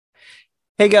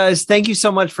Hey guys, thank you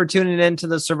so much for tuning in to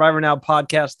the Survivor Now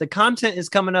podcast. The content is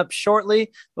coming up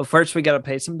shortly, but first we got to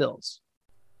pay some bills.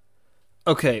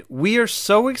 Okay, we are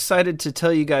so excited to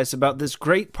tell you guys about this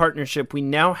great partnership we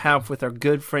now have with our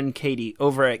good friend Katie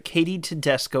over at Katie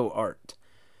Tedesco Art.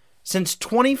 Since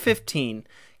 2015,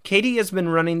 Katie has been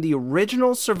running the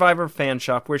original Survivor fan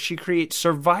shop where she creates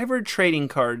Survivor trading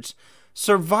cards,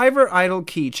 Survivor Idol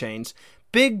keychains,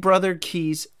 Big Brother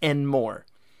keys, and more.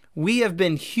 We have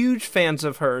been huge fans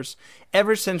of hers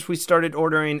ever since we started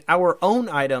ordering our own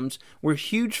items. We're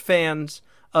huge fans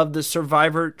of the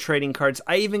Survivor trading cards.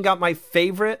 I even got my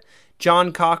favorite,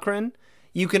 John Cochran.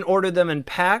 You can order them in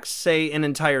packs, say an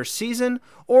entire season,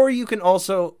 or you can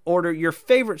also order your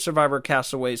favorite Survivor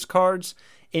Castaways cards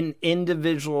in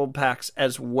individual packs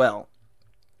as well.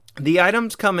 The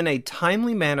items come in a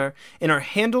timely manner and are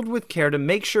handled with care to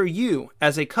make sure you,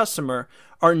 as a customer,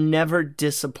 are never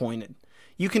disappointed.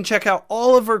 You can check out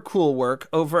all of her cool work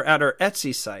over at our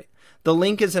Etsy site. The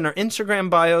link is in our Instagram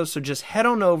bio, so just head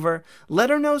on over, let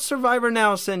her know Survivor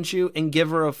Now sent you, and give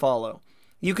her a follow.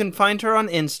 You can find her on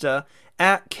Insta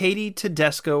at Katie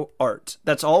Tedesco Art.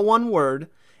 That's all one word,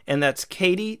 and that's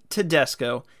Katie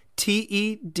Tedesco,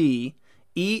 Tedesco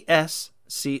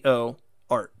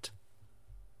Art.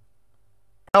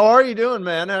 How are you doing,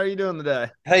 man? How are you doing today?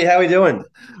 Hey, how are we doing?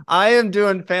 I am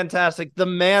doing fantastic. The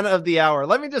man of the hour.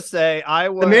 Let me just say,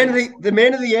 The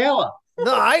man of the hour.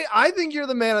 no, I think you're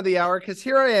the man of the hour because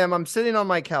here I am. I'm sitting on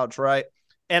my couch, right?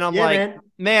 And I'm Yeah, like, man.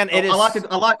 man, I, it I is like it.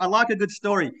 I like a good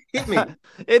story. Hit me.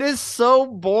 it is so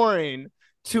boring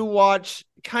to watch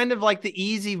kind of like the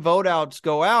easy vote outs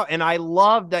go out. And I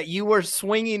love that you were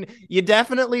swinging. You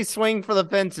definitely swing for the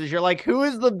fences. You're like, who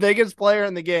is the biggest player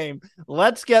in the game?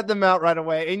 Let's get them out right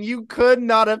away. And you could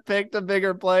not have picked a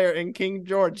bigger player in King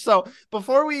George. So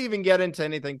before we even get into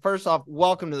anything, first off,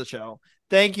 welcome to the show.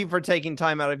 Thank you for taking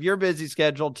time out of your busy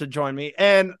schedule to join me.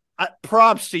 And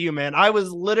props to you, man. I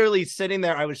was literally sitting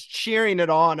there. I was cheering it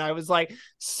on. I was like,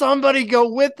 somebody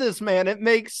go with this, man. It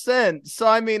makes sense. So,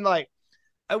 I mean, like,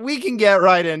 we can get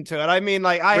right into it. I mean,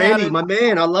 like, Randy, my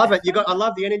man, I love it. I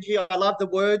love the energy. I love the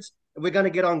words. We're going to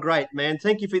get on great, man.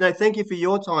 Thank you for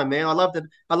your time, man. I love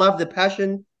the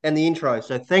passion and the intro.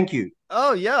 So thank you.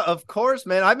 Oh, yeah, of course,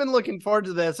 man. I've been looking forward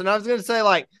to this. And I was going to say,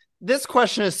 like, this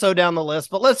question is so down the list,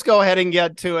 but let's go ahead and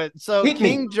get to it. So, Hit me.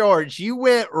 King George, you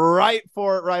went right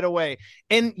for it right away.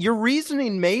 And your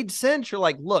reasoning made sense. You're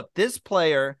like, look, this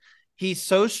player, he's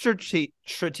so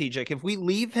strategic. If we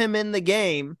leave him in the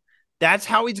game, that's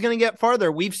how he's going to get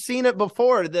farther. We've seen it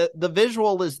before. The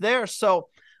visual is there. So,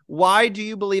 why do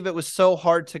you believe it was so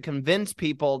hard to convince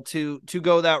people to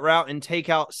go that route and take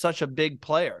out such a big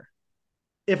player?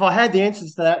 If I had the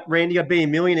answers to that, Randy, I'd be a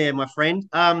millionaire, my friend.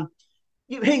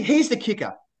 Here's the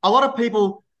kicker. A lot of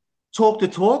people talk the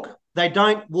talk, they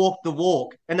don't walk the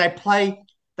walk, and they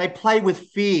play with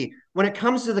fear. When it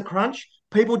comes to the crunch,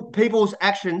 people's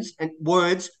actions and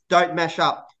words don't mash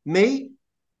up. Me,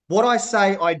 what I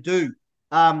say, I do.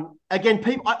 Again,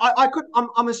 people,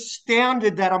 I'm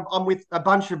astounded that I'm with a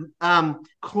bunch of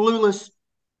clueless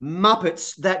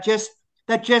muppets that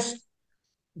just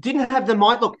didn't have the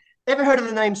mind. Look, ever heard of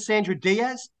the name Sandra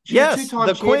Diaz? She's a Yes, two-time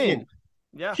the champion. queen.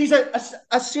 Yeah. She's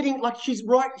a sitting, like,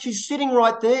 she's sitting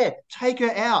right there. Take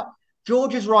her out.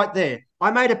 George is right there.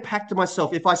 I made a pact to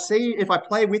myself. If I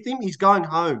play with him, he's going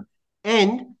home.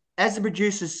 And as the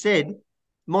producers said,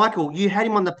 Michael, you had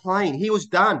him on the plane. He was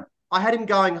done. I had him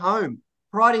going home.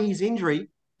 Prior to his injury,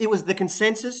 it was the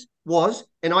consensus was,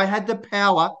 and I had the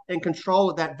power and control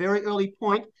at that very early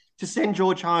point to send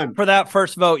George home. For that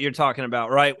first vote you're talking about,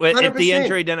 right? If the 100%.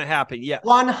 injury didn't happen, yes.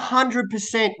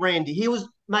 100%, Randy. He was,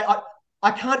 mate,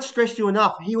 I can't stress you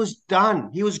enough. He was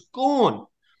done. He was gone.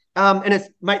 And it's,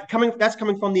 mate, that's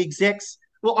coming from the execs.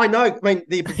 Well, I know, I mean,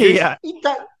 the producer, Yeah.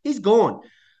 he's gone.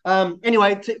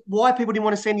 Anyway, why people didn't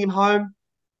want to send him home?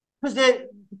 Because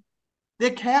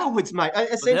they're cowards, mate. Yep.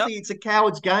 Essentially, it's a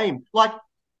coward's game. Like,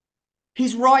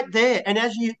 he's right there. And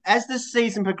as the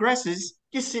season progresses,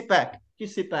 just sit back.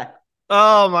 Just sit back.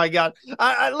 Oh my God.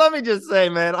 Let me just say,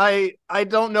 man, I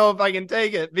don't know if I can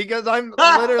take it because I'm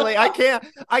literally I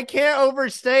can't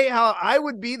overstate how I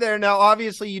would be there. Now,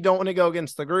 obviously you don't want to go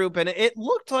against the group. And it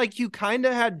looked like you kind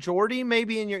of had Jordy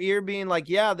maybe in your ear being like,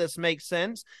 yeah, this makes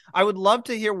sense. I would love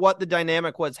to hear what the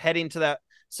dynamic was heading to that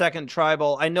second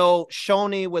tribal. I know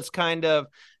Shoney was kind of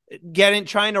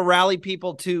trying to rally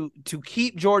people to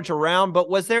keep George around, but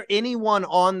was there anyone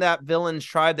on that villain's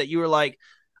tribe that you were like,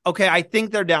 okay, I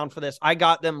think they're down for this. I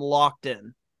got them locked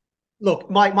in. Look,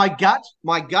 my gut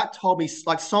told me,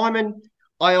 like, Simon.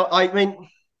 I mean,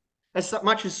 as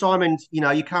much as Simon,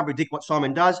 you can't predict what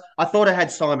Simon does. I thought I had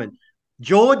Simon.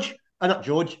 George, not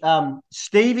George,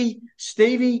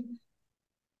 Stevie,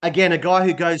 again, a guy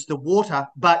who goes to water,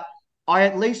 but I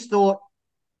at least thought,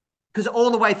 because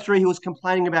all the way through he was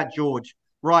complaining about George.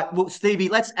 Right, well, Stevie,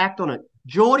 let's act on it.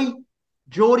 Geordie,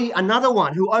 another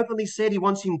one who openly said he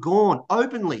wants him gone,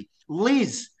 openly.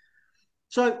 Liz.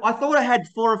 So I thought I had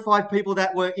 4 or 5 people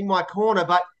that were in my corner,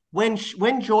 but when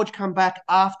George come back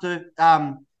after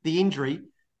the injury,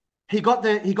 he got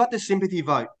the sympathy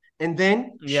vote, and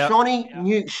then Yeah. Shawnee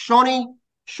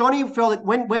felt that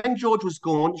when George was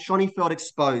gone, Shawnee felt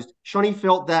exposed. Shawnee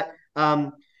felt that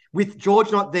with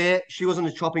George not there, she was on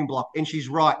the chopping block, and she's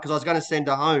right because I was going to send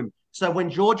her home. So when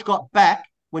George got back,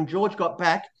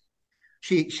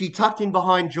 she tucked in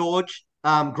behind George,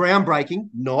 groundbreaking,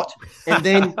 not,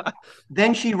 and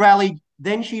then she rallied.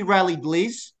 Then she rallied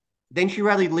Liz.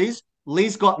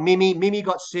 Liz got Mimi. Mimi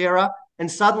got Sarah,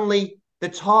 and suddenly the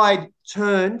tide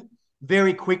turned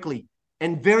very quickly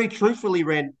and very truthfully.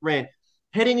 Ran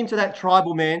heading into that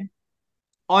tribal, man.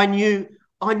 I knew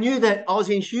I knew that I was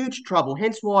in huge trouble.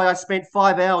 Hence why I spent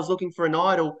 5 hours looking for an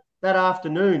idol that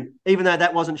afternoon, even though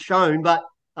that wasn't shown. But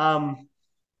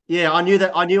yeah, I knew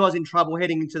I was in trouble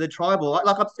heading into the tribal.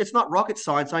 It's not rocket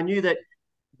science. I knew that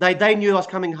they knew I was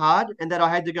coming hard and that I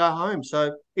had to go home.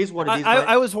 So is what it is, mate.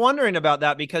 I was wondering about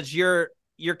that because your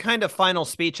kind of final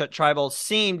speech at Tribal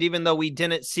seemed, even though we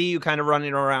didn't see you kind of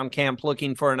running around camp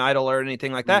looking for an idol or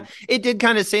anything like that, it did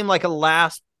kind of seem like a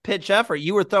last pitch effort.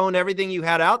 You were throwing everything you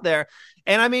had out there.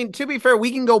 And I mean, to be fair,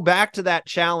 we can go back to that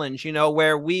challenge,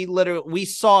 where we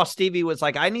saw Stevie was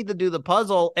like, I need to do the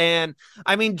puzzle. And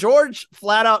I mean, George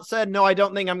flat out said, no, I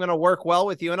don't think I'm going to work well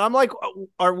with you. And I'm like,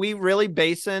 are we really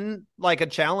basing like a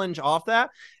challenge off that?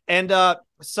 And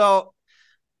so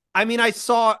I mean,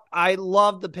 I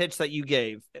loved the pitch that you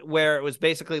gave where it was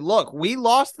basically, look, we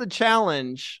lost the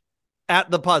challenge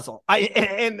at the puzzle.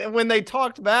 And when they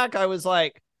talked back, I was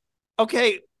like,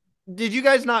 okay, did you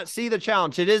guys not see the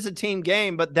challenge? It is a team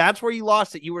game, but that's where you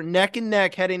lost it. You were neck and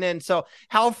neck heading in. So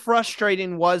how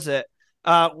frustrating was it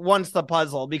once the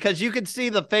puzzle? Because you could see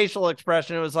the facial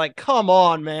expression. It was like, come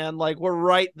on, man. Like, we're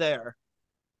right there.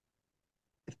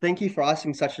 Thank you for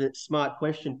asking such a smart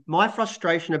question. My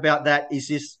frustration about that is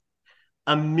this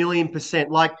 1,000,000%.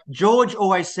 Like George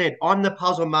always said, I'm the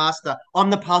puzzle master. I'm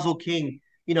the puzzle king.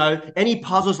 Any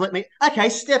puzzles, let me. Okay,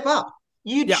 step up.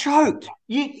 You Yeah. choked.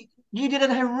 You did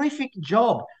a horrific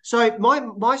job. So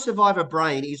my survivor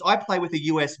brain is I play with a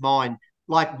US mind,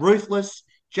 like ruthless,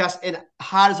 just as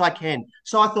hard as I can.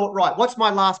 So I thought, right, what's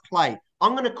my last play?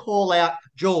 I'm going to call out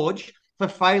George for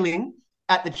failing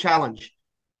at the challenge.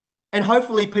 And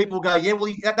hopefully people go, yeah,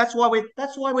 well, that's why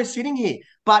we're sitting here.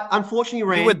 But unfortunately,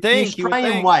 You would Rand, the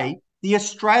think,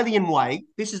 Australian way,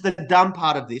 this is the dumb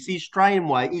part of this. The Australian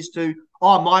way is to,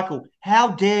 oh, Michael,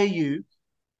 how dare you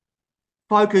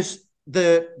focus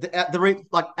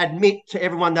like admit to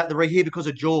everyone that they're here because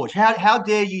of George? How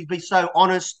dare you be so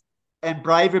honest and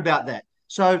brave about that?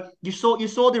 So you saw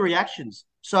the reactions.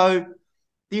 So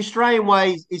the Australian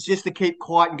way is just to keep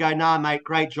quiet and go, nah, mate,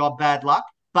 great job, bad luck.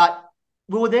 But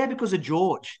we were there because of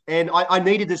George, and I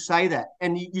needed to say that.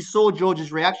 And you saw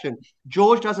George's reaction.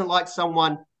 George doesn't like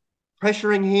someone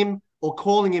pressuring him or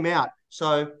calling him out.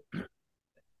 So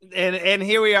and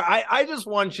here we are. I just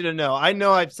want you to know. I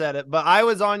know I've said it, but I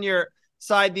was on your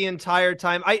side the entire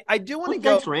time. I do want to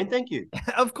go. Thanks, Rand. Thank you.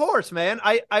 Of course, man.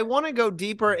 I want to go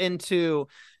deeper into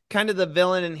kind of the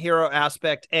villain and hero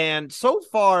aspect. And so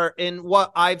far in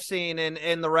what I've seen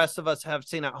and the rest of us have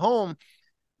seen at home,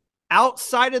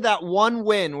 outside of that one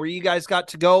win where you guys got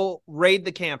to go raid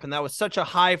the camp, and that was such a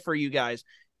high for you guys,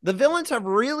 the villains have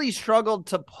really struggled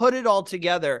to put it all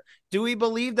together. Do we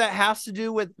believe that has to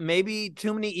do with maybe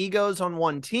too many egos on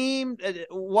one team?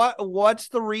 What's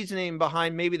the reasoning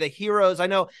behind maybe the heroes? I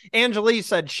know Angelique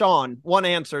said Sean, one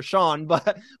answer, Sean,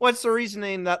 but what's the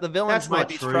reasoning that the villains might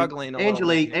be struggling a little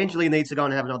bit? Angelique needs to go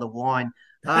and have another wine.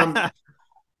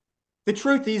 The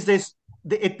truth is,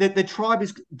 the tribe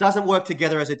doesn't work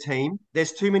together as a team.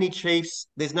 There's too many chiefs.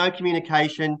 There's no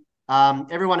communication.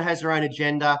 Everyone has their own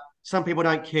agenda. Some people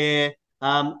don't care.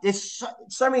 There's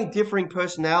so many differing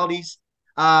personalities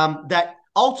that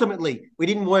ultimately we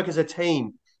didn't work as a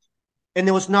team, and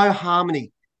there was no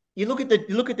harmony. You look at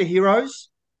the heroes.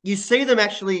 You see them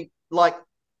actually like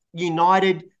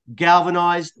united,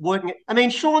 galvanized, working. I mean,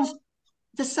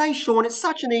 to say Sean, it's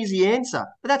such an easy answer,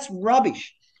 but that's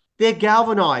rubbish. They're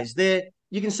galvanized.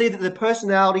 You can see that the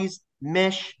personalities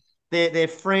mesh. They're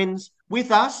friends.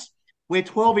 With us, we're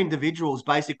 12 individuals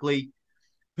basically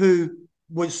who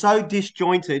was so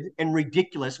disjointed and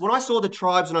ridiculous. When I saw the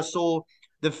tribes and I saw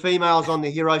the females on the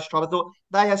heroes tribe, I thought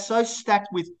they are so stacked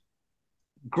with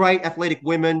great athletic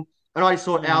women, and I just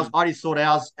thought ours. I just thought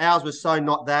ours was so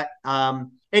not that.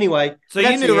 Anyway, so you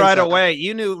that's knew the right answer. away.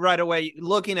 You knew right away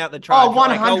looking at the Oh, tribes.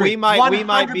 Like, 100, we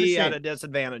might be at a 100%.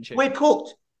 disadvantage here. We're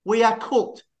cooked. We are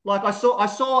cooked. Like I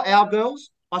saw our girls,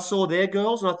 I saw their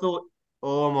girls, and I thought,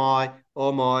 oh my,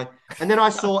 oh my. And then I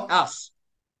saw us.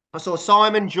 I saw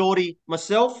Simon, Geordie,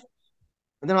 myself,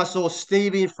 and then I saw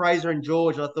Stevie and Fraser and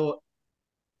George. And I thought,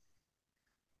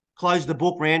 close the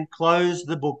book, Rand. Close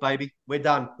the book, baby. We're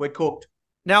done. We're cooked.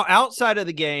 Now, outside of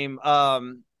the game,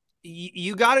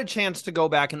 you got a chance to go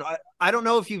back, and I don't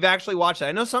know if you've actually watched it.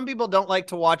 I know some people don't like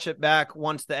to watch it back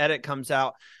once the edit comes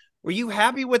out. Were you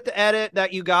happy with the edit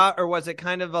that you got, or was it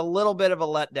kind of a little bit of a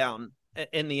letdown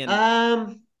in the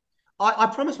end? I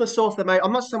promised myself that, mate,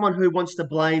 I'm not someone who wants to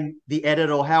blame the edit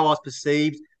or how I was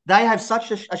perceived. They have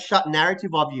such a shut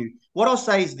narrative of you. What I'll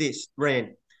say is this,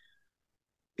 Rand.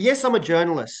 Yes, I'm a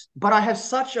journalist, but I have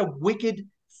such a wicked,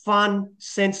 fun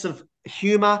sense of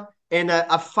humor and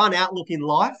a fun outlook in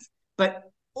life. But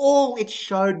all it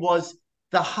showed was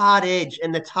the hard edge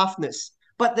and the toughness.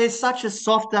 But there's such a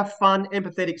softer, fun,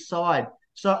 empathetic side.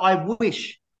 So I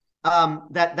wish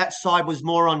that side was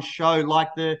more on show, like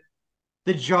the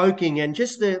joking and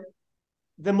just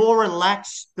the more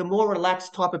relaxed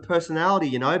type of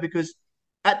personality, because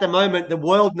at the moment the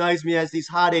world knows me as this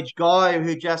hard edged guy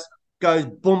who just goes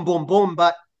boom, boom, boom.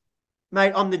 But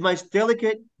mate, I'm the most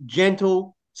delicate,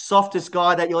 gentle, softest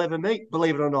guy that you'll ever meet,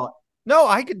 believe it or not. No,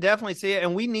 I could definitely see it,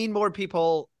 and we need more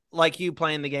people like you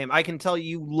playing the game. I can tell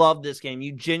you love this game.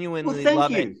 You Well, genuinely thank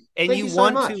love it, you. and Thank you you so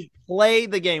want much. to play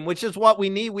the game, which is what we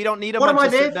need. We don't need a What am bunch I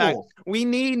of there sit back. for? We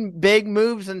need big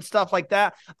moves and stuff like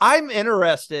that. I'm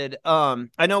interested. I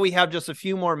know we have just a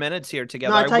few more minutes here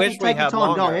together. No, I wish we take your had time. Go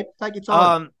longer. ahead. Take your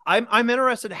time. I'm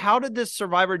interested. How did this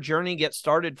Survivor journey get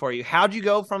started for you? How'd you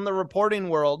go from the reporting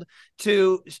world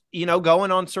to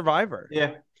going on Survivor?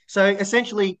 Yeah. So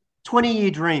essentially, 20-year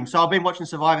dream. So I've been watching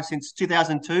Survivor since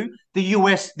 2002, the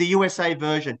USA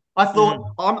version. I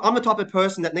thought I'm the type of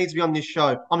person that needs to be on this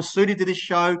show. I'm suited to this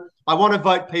show. I want to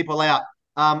vote people out,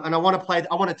 and I want to play.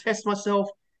 I want to test myself.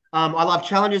 I love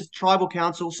challenges, tribal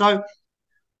council. So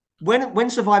when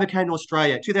Survivor came to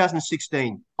Australia,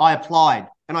 2016, I applied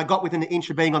and I got within an inch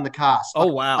of being on the cast. Oh,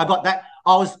 Like, I wow. got that.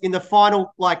 I was in the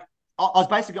final. Like I was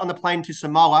basically on the plane to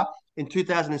Samoa in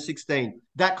 2016.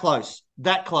 That close.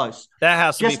 That close. That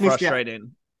has to be Just missed out.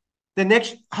 frustrating. The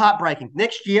next heartbreaking.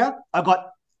 Next year, I got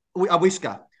a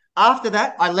whisker. After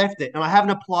that, I left it, and I haven't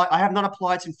applied. I have not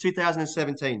applied since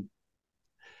 2017.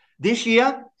 This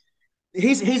year,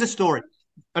 here's a story,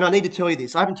 and I need to tell you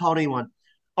this. I haven't told anyone.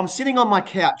 I'm sitting on my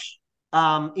couch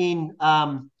in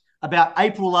about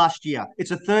April last year.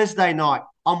 It's a Thursday night.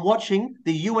 I'm watching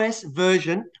the US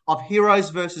version of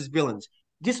Heroes versus Villains.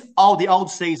 The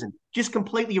old season, just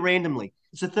completely randomly.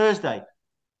 It's a Thursday.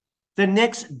 The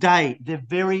next day, the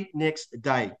very next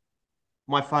day,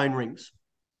 my phone rings.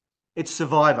 It's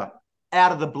Survivor,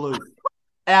 out of the blue,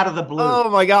 out of the blue. Oh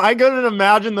my God. I couldn't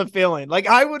imagine the feeling. Like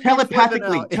I would be flipping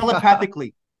Telepathically, out.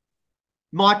 telepathically.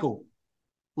 Michael,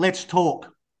 let's talk.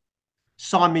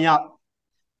 Sign me up.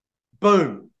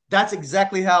 Boom. That's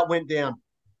exactly how it went down.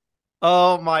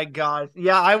 Oh my God.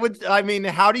 Yeah, I mean,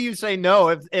 how do you say no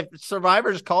if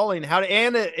Survivor's calling?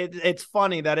 It's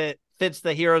funny that it fits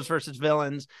the heroes versus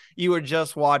villains. You were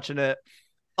just watching it.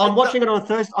 I'm watching it on a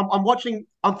Thursday. I'm watching.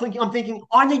 I'm thinking.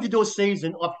 I need to do a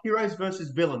season of heroes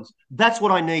versus villains. That's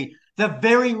what I need. The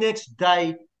very next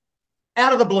day,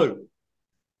 out of the blue,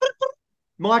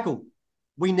 Michael,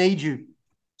 we need you.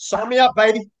 Sign me up,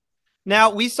 baby.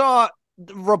 Now we saw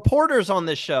reporters on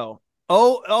this show.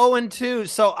 Oh, and 2.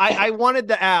 So I wanted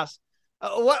to ask,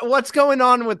 what's going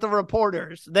on with the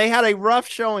reporters? They had a rough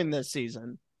showing this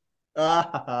season.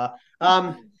 Again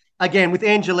with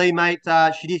Angelie, mate,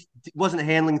 she just wasn't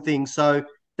handling things, so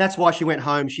that's why she went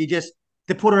home. She just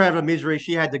to put her out of misery,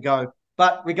 she had to go.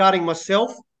 But regarding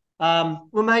myself, well,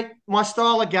 mate, my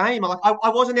style of game, I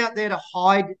wasn't out there to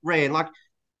hide, Rand. Like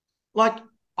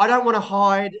I don't want to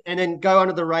hide and then go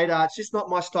under the radar. It's just not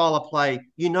my style of play.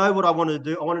 You know what I wanted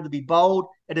to do? I wanted to be bold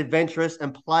and adventurous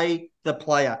and play the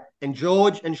player. And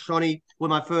George and Shonny were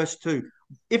my first two.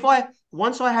 If I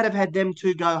once I had them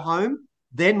two go home,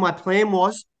 then my plan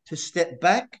was to step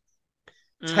back,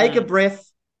 take a breath,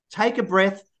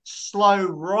 slow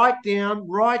right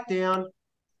down,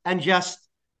 and just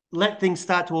let things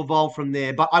start to evolve from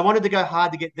there. But I wanted to go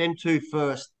hard to get them two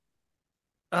first.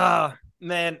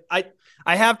 Man,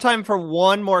 I have time for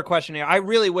one more question here. I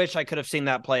really wish I could have seen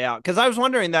that play out because I was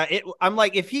wondering that. I'm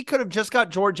like, if he could have just got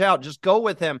George out, just go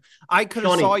with him. I could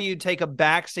have saw you take a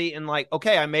backseat and like,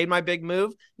 okay, I made my big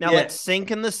move. Now let's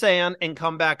sink in the sand and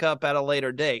come back up at a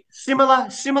later date. Similar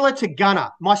to Gunner.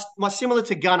 My similar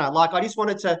to Gunner. Like I just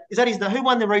wanted to. Is that who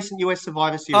won the recent US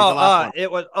Survivor Series? The last one.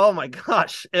 It was. Oh my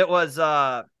gosh, it was.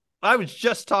 I was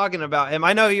just talking about him.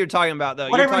 I know who you're talking about though.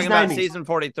 Whatever you're talking about season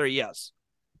 43. Yes.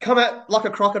 Come out like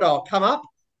a crocodile. Come up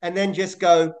and then just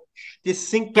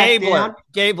sink back down.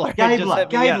 Gabler.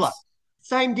 Yes.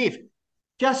 Same diff.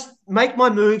 Just make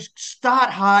my moves, start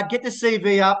hard, get the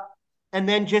CV up, and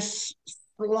then just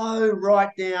slow right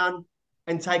down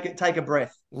and take a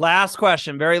breath. Last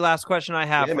question, very last question I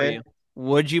have for you.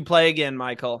 Would you play again,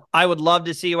 Michael? I would love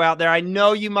to see you out there. I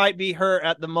know you might be hurt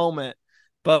at the moment,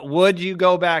 but would you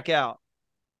go back out?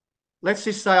 Let's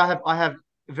just say I have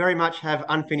very much have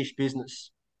unfinished business.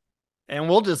 And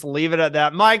we'll just leave it at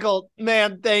that. Michael,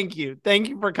 man, thank you. Thank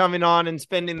you for coming on and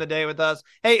spending the day with us.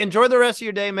 Hey, enjoy the rest of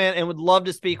your day, man, and would love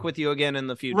to speak with you again in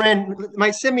the future. Ren,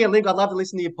 mate, send me a link. I'd love to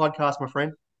listen to your podcast, my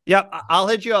friend. Yep, I'll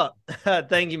hit you up.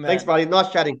 Thank you, man. Thanks, buddy.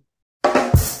 Nice chatting.